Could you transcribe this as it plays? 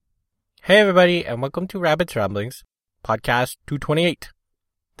Hey everybody, and welcome to Rabbit's Ramblings, podcast 228.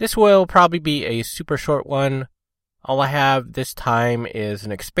 This will probably be a super short one. All I have this time is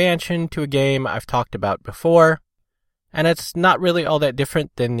an expansion to a game I've talked about before, and it's not really all that different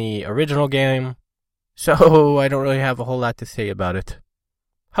than the original game, so I don't really have a whole lot to say about it.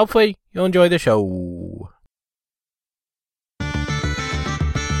 Hopefully, you'll enjoy the show.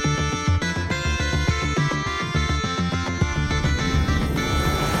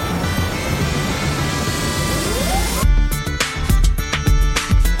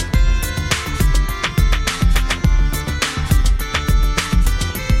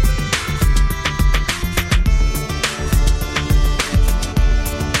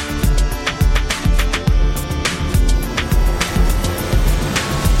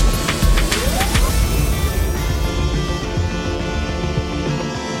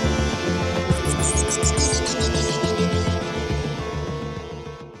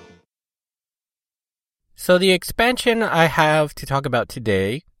 So the expansion I have to talk about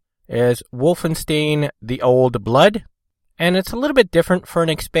today is Wolfenstein: The Old Blood, and it's a little bit different for an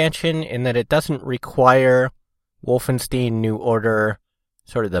expansion in that it doesn't require Wolfenstein New Order,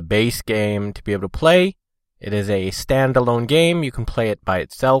 sort of the base game, to be able to play. It is a standalone game. You can play it by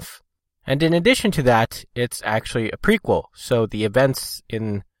itself. And in addition to that, it's actually a prequel. So the events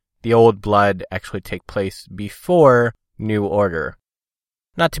in The Old Blood actually take place before New Order.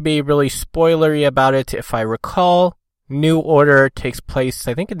 Not to be really spoilery about it, if I recall, New Order takes place,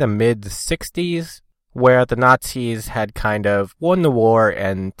 I think, in the mid-60s, where the Nazis had kind of won the war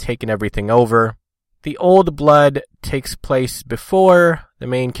and taken everything over. The Old Blood takes place before the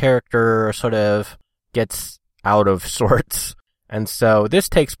main character sort of gets out of sorts. And so this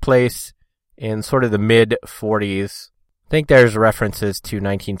takes place in sort of the mid-40s. I think there's references to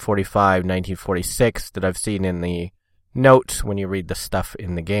 1945, 1946 that I've seen in the notes when you read the stuff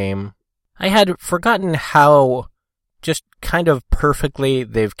in the game. I had forgotten how just kind of perfectly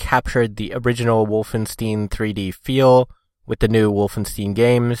they've captured the original Wolfenstein 3D feel with the new Wolfenstein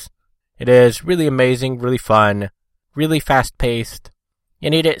games. It is really amazing, really fun, really fast-paced,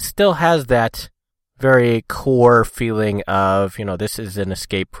 and it still has that very core feeling of, this is an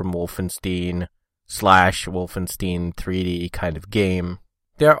escape from Wolfenstein / Wolfenstein 3D kind of game.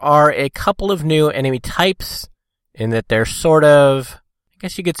 There are a couple of new enemy types in that they're sort of, I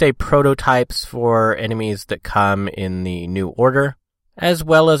guess you could say, prototypes for enemies that come in the New Order, as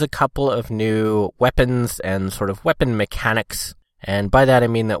well as a couple of new weapons and sort of weapon mechanics. And by that I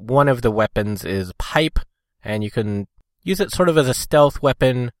mean that one of the weapons is pipe, and you can use it sort of as a stealth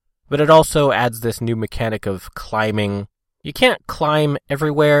weapon, but it also adds this new mechanic of climbing. You can't climb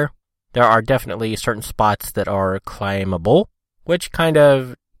everywhere. There are definitely certain spots that are climbable, which kind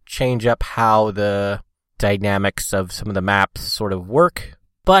of change up how the dynamics of some of the maps sort of work.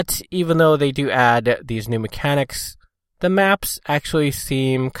 But even though they do add these new mechanics, the maps actually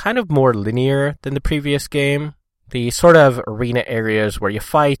seem kind of more linear than the previous game. The sort of arena areas where you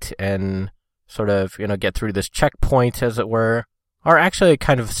fight and sort of, get through this checkpoint, as it were, are actually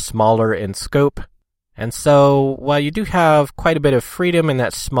kind of smaller in scope. And so while you do have quite a bit of freedom in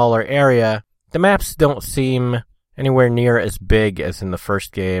that smaller area, the maps don't seem anywhere near as big as in the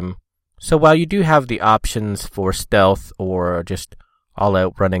first game. So while you do have the options for stealth or just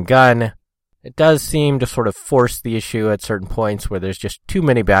all-out run and gun, it does seem to sort of force the issue at certain points where there's just too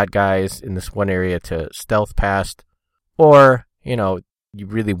many bad guys in this one area to stealth past. Or, you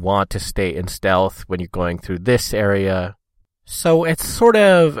really want to stay in stealth when you're going through this area. So it's sort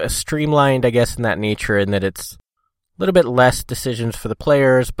of streamlined, I guess, in that nature, in that it's a little bit less decisions for the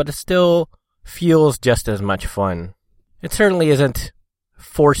players, but it still feels just as much fun. It certainly isn't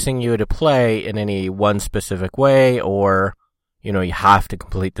forcing you to play in any one specific way, or, you have to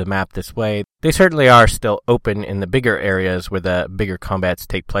complete the map this way. They certainly are still open in the bigger areas where the bigger combats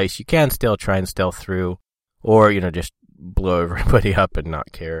take place. You can still try and stealth through, or, just blow everybody up and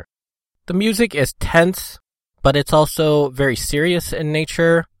not care. The music is tense, but it's also very serious in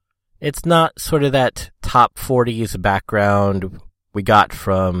nature. It's not sort of that top 40s background we got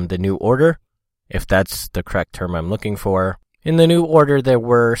from the New Order, if that's the correct term I'm looking for. In the New Order, there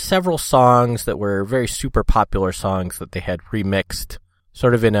were several songs that were very super popular songs that they had remixed,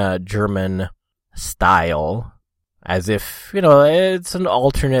 sort of in a German style, as if, it's an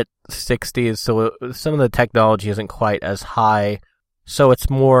alternate 60s, so some of the technology isn't quite as high, so it's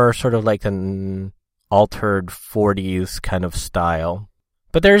more sort of like an altered 40s kind of style.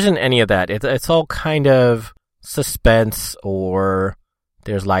 But there isn't any of that. It's all kind of suspense, or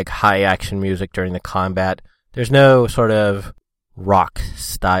there's like high action music during the combat. There's no sort of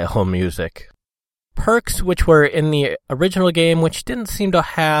rock-style music. perks which were in the original game, which didn't seem to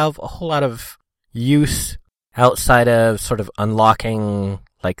have a whole lot of use outside of sort of unlocking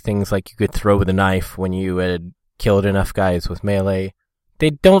like things like you could throw with a knife when you had killed enough guys with melee. They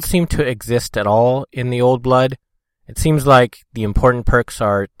don't seem to exist at all in the Old Blood. It seems like the important perks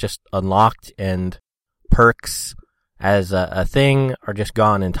are just unlocked, and perks as a thing are just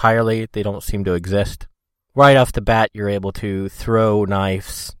gone entirely. They don't seem to exist. Right off the bat, you're able to throw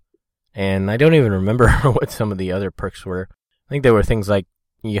knives, and I don't even remember what some of the other perks were. I think there were things like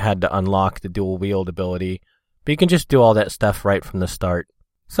you had to unlock the dual wield ability, but you can just do all that stuff right from the start.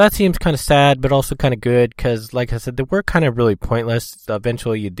 So that seems kind of sad, but also kind of good, because like I said, they were kind of really pointless.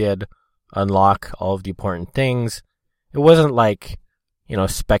 Eventually you did unlock all of the important things. It wasn't like,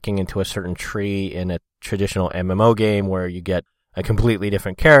 speccing into a certain tree in a traditional MMO game where you get a completely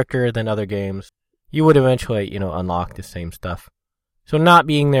different character than other games. You would eventually, unlock the same stuff. So not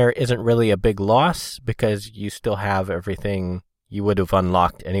being there isn't really a big loss, because you still have everything you would have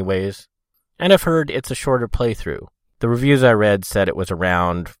unlocked anyways. And I've heard it's a shorter playthrough. The reviews I read said it was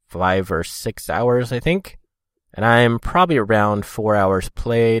around 5 or 6 hours, I think. And I'm probably around 4 hours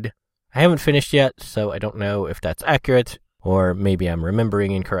played. I haven't finished yet, so I don't know if that's accurate, or maybe I'm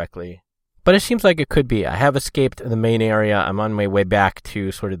remembering incorrectly. But it seems like it could be. I have escaped the main area. I'm on my way back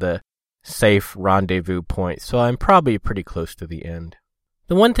to sort of the safe rendezvous point, so I'm probably pretty close to the end.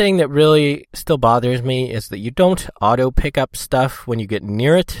 The one thing that really still bothers me is that you don't auto pick up stuff when you get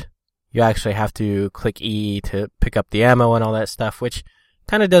near it. You actually have to click E to pick up the ammo and all that stuff, which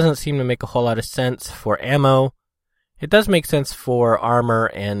kind of doesn't seem to make a whole lot of sense for ammo. It does make sense for armor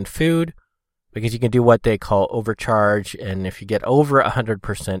and food, because you can do what they call overcharge, and if you get over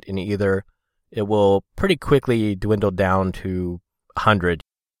 100% in either, it will pretty quickly dwindle down to 100.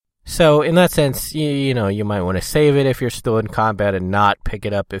 So in that sense, you might want to save it if you're still in combat and not pick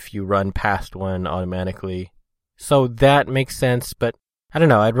it up if you run past one automatically. So that makes sense, but I don't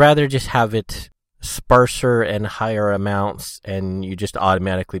know, I'd rather just have it sparser and higher amounts and you just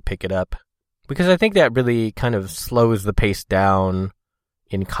automatically pick it up, because I think that really kind of slows the pace down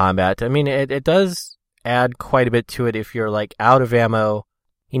in combat. I mean, it does add quite a bit to it. If you're like out of ammo,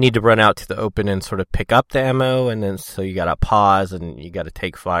 you need to run out to the open and sort of pick up the ammo, and then so you gotta pause and you gotta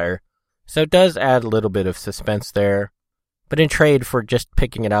take fire. So it does add a little bit of suspense there. But in trade for just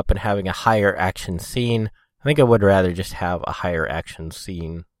picking it up and having a higher action scene, I think I would rather just have a higher action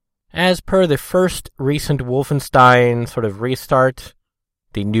scene. As per the first recent Wolfenstein sort of restart,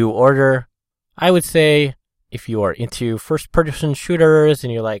 the New Order, I would say if you are into first-person shooters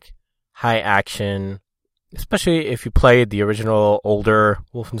and you like high action, especially if you played the original older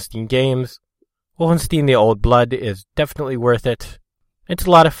Wolfenstein games, Wolfenstein the Old Blood is definitely worth it. It's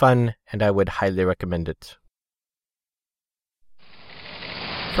a lot of fun, and I would highly recommend it.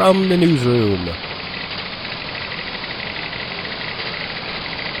 From the newsroom.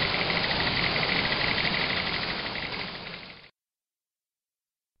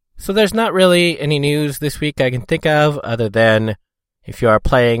 So there's not really any news this week I can think of, other than if you are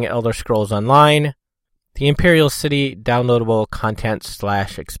playing Elder Scrolls Online, the Imperial City downloadable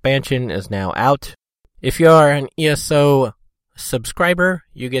content/expansion is now out. If you are an ESO subscriber,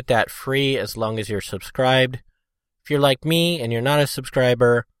 you get that free as long as you're subscribed. If you're like me and you're not a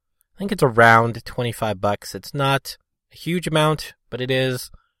subscriber, I think it's around $25. It's not a huge amount, but it is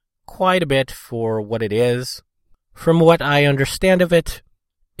quite a bit for what it is. From what I understand of it,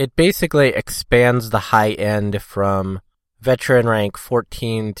 it basically expands the high end from veteran rank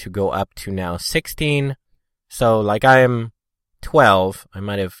 14 to go up to now 16. So like I'm 12, I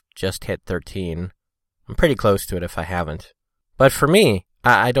might have just hit 13. I'm pretty close to it if I haven't. But for me,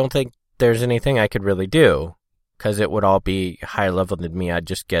 I don't think there's anything I could really do, because it would all be higher level than me. I'd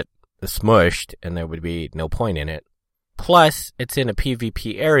just get smushed and there would be no point in it. Plus, it's in a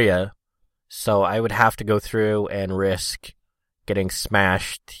PvP area, so I would have to go through and risk getting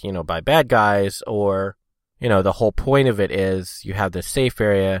smashed, by bad guys, or, the whole point of it is you have this safe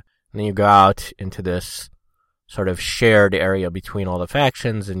area, and then you go out into this sort of shared area between all the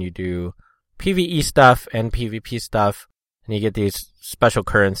factions, and you do PvE stuff and PvP stuff, and you get these special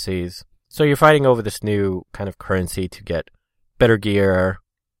currencies. So you're fighting over this new kind of currency to get better gear.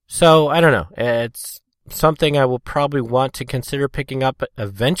 So, I don't know. It's something I will probably want to consider picking up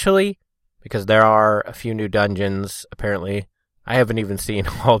eventually, because there are a few new dungeons, apparently. I haven't even seen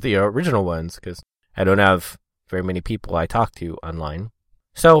all the original ones, because I don't have very many people I talk to online.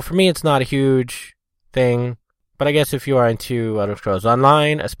 So for me, it's not a huge thing, but I guess if you are into Elder Scrolls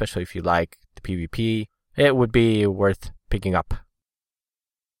Online, especially if you like the PvP, it would be worth picking up.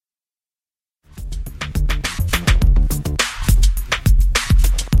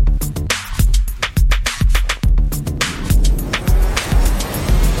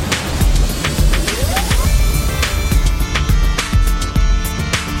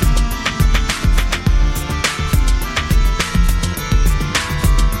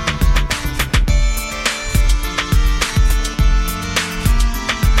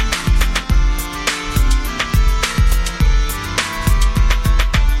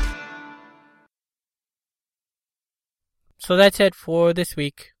 So that's it for this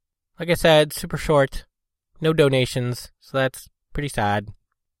week. Like I said, super short. No donations, so that's pretty sad.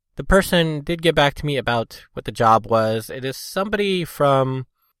 The person did get back to me about what the job was. It is somebody from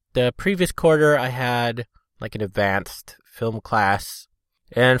the previous quarter. I had like an advanced film class.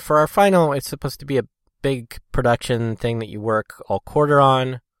 And for our final, it's supposed to be a big production thing that you work all quarter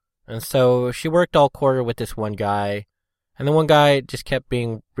on. And so she worked all quarter with this one guy. And the one guy just kept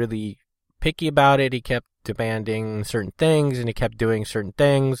being really picky about it. He kept demanding certain things and he kept doing certain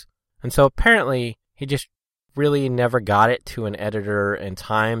things. And so apparently he just really never got it to an editor in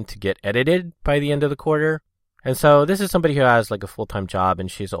time to get edited by the end of the quarter. And so this is somebody who has like a full-time job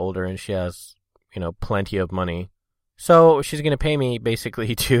and she's older and she has, plenty of money. So she's going to pay me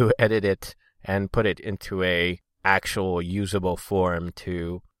basically to edit it and put it into a actual usable form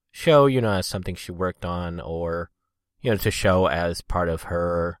to show, as something she worked on or, to show as part of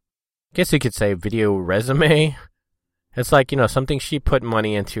her, I guess you could say, video resume. It's like, something she put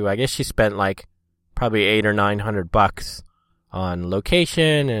money into. I guess she spent like probably $800 or $900 on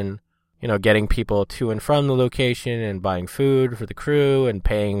location and, getting people to and from the location and buying food for the crew and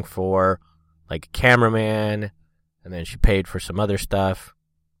paying for like a cameraman. And then she paid for some other stuff.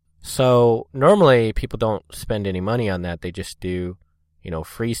 So normally people don't spend any money on that. They just do,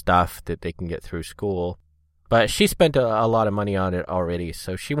 free stuff that they can get through school. But she spent a lot of money on it already.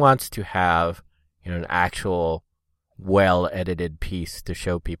 So she wants to have, an actual well-edited piece to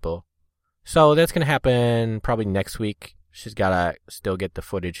show people. So that's going to happen probably next week. She's got to still get the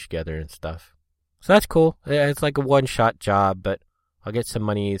footage together and stuff. So that's cool. It's like a one-shot job, but I'll get some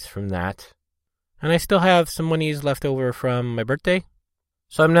monies from that. And I still have some monies left over from my birthday.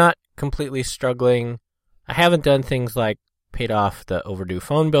 So I'm not completely struggling. I haven't done things like paid off the overdue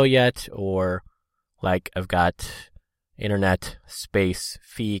phone bill yet, or like I've got internet space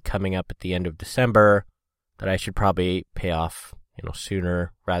fee coming up at the end of December that I should probably pay off,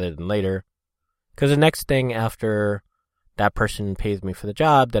 sooner rather than later. Because the next thing after that person pays me for the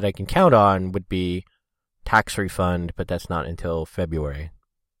job that I can count on would be tax refund, but that's not until February.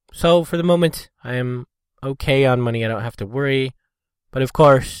 So for the moment, I am okay on money. I don't have to worry. But of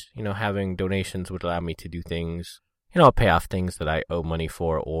course, having donations would allow me to do things. I'll pay off things that I owe money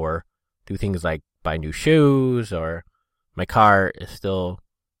for or do things like buy new shoes, or my car is still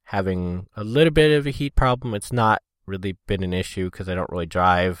having a little bit of a heat problem. It's not really been an issue because I don't really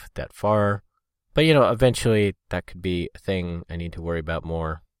drive that far. But, eventually that could be a thing I need to worry about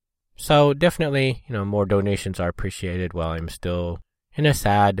more. So definitely, more donations are appreciated while I'm still in a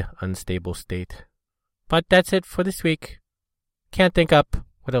sad, unstable state. But that's it for this week. Can't think up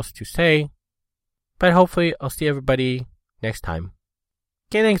what else to say. But hopefully I'll see everybody next time.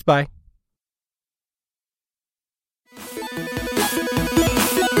 Okay, thanks, bye.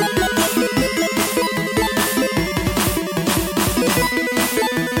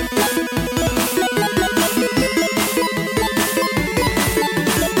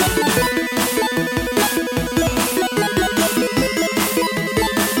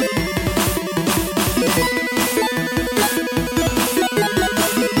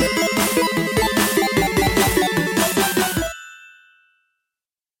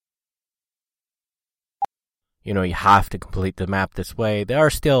 You have to complete the map this way. They are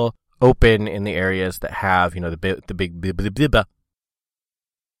still open in the areas that have, the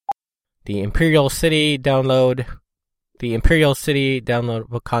Imperial City download. The Imperial City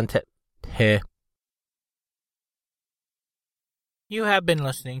downloadable content. You have been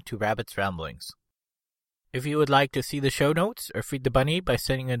listening to Rabbit's Ramblings. If you would like to see the show notes or feed the bunny by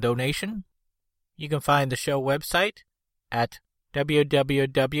sending a donation, you can find the show website at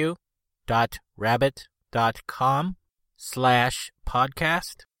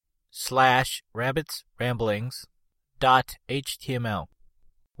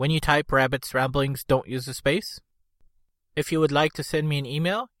When you type Rabbit's Ramblings, don't use a space. If you would like to send me an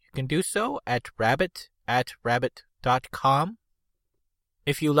email, you can do so at rabbit@rabbit.com.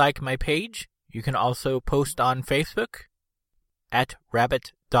 If you like my page, you can also post on Facebook at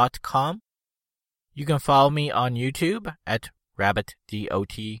rabbit.com. You can follow me on YouTube at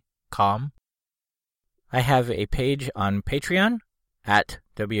rabbitdot.com. I have a page on Patreon at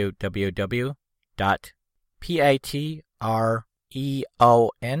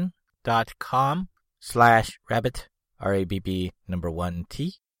www.patreon.com/rabbit,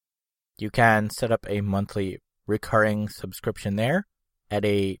 RABB1T. You can set up a monthly recurring subscription there at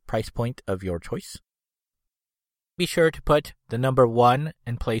a price point of your choice. Be sure to put the number 1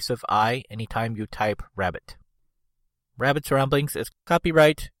 in place of I anytime you type Rabbit. Rabbit's Ramblings is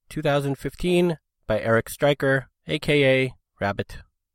copyright 2015 by Eric Stryker, a.k.a. Rabbit.